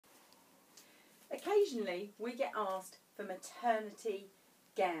occasionally we get asked for maternity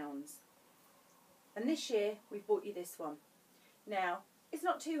gowns. And this year we've bought you this one. Now, it's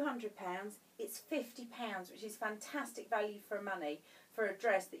not £200, it's £50, which is fantastic value for money for a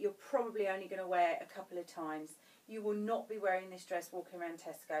dress that you're probably only going to wear a couple of times. You will not be wearing this dress walking around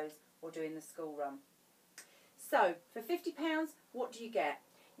Tesco's or doing the school run. So, for £50, what do you get?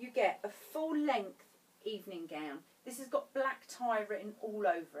 You get a full length evening gown. This has got black tie written all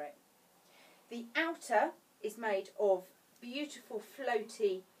over it. The outer is made of beautiful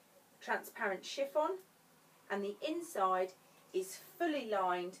floaty transparent chiffon, and the inside is fully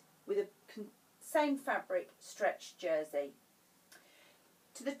lined with a same fabric stretched jersey.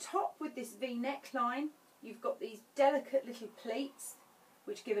 To the top with this V neckline, you've got these delicate little pleats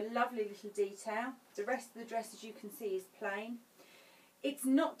which give a lovely little detail. The rest of the dress, as you can see, is plain. It's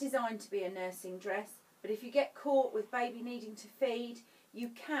not designed to be a nursing dress, but if you get caught with baby needing to feed, you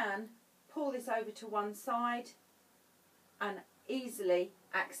can pull this over to one side and easily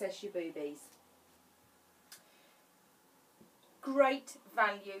access your boobies. Great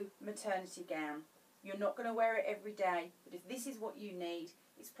value maternity gown. You're not going to wear it every day, but if this is what you need,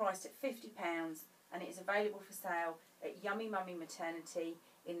 it's priced at £50 and it is available for sale at Yummy Mummy Maternity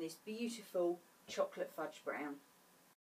in this beautiful chocolate fudge brown.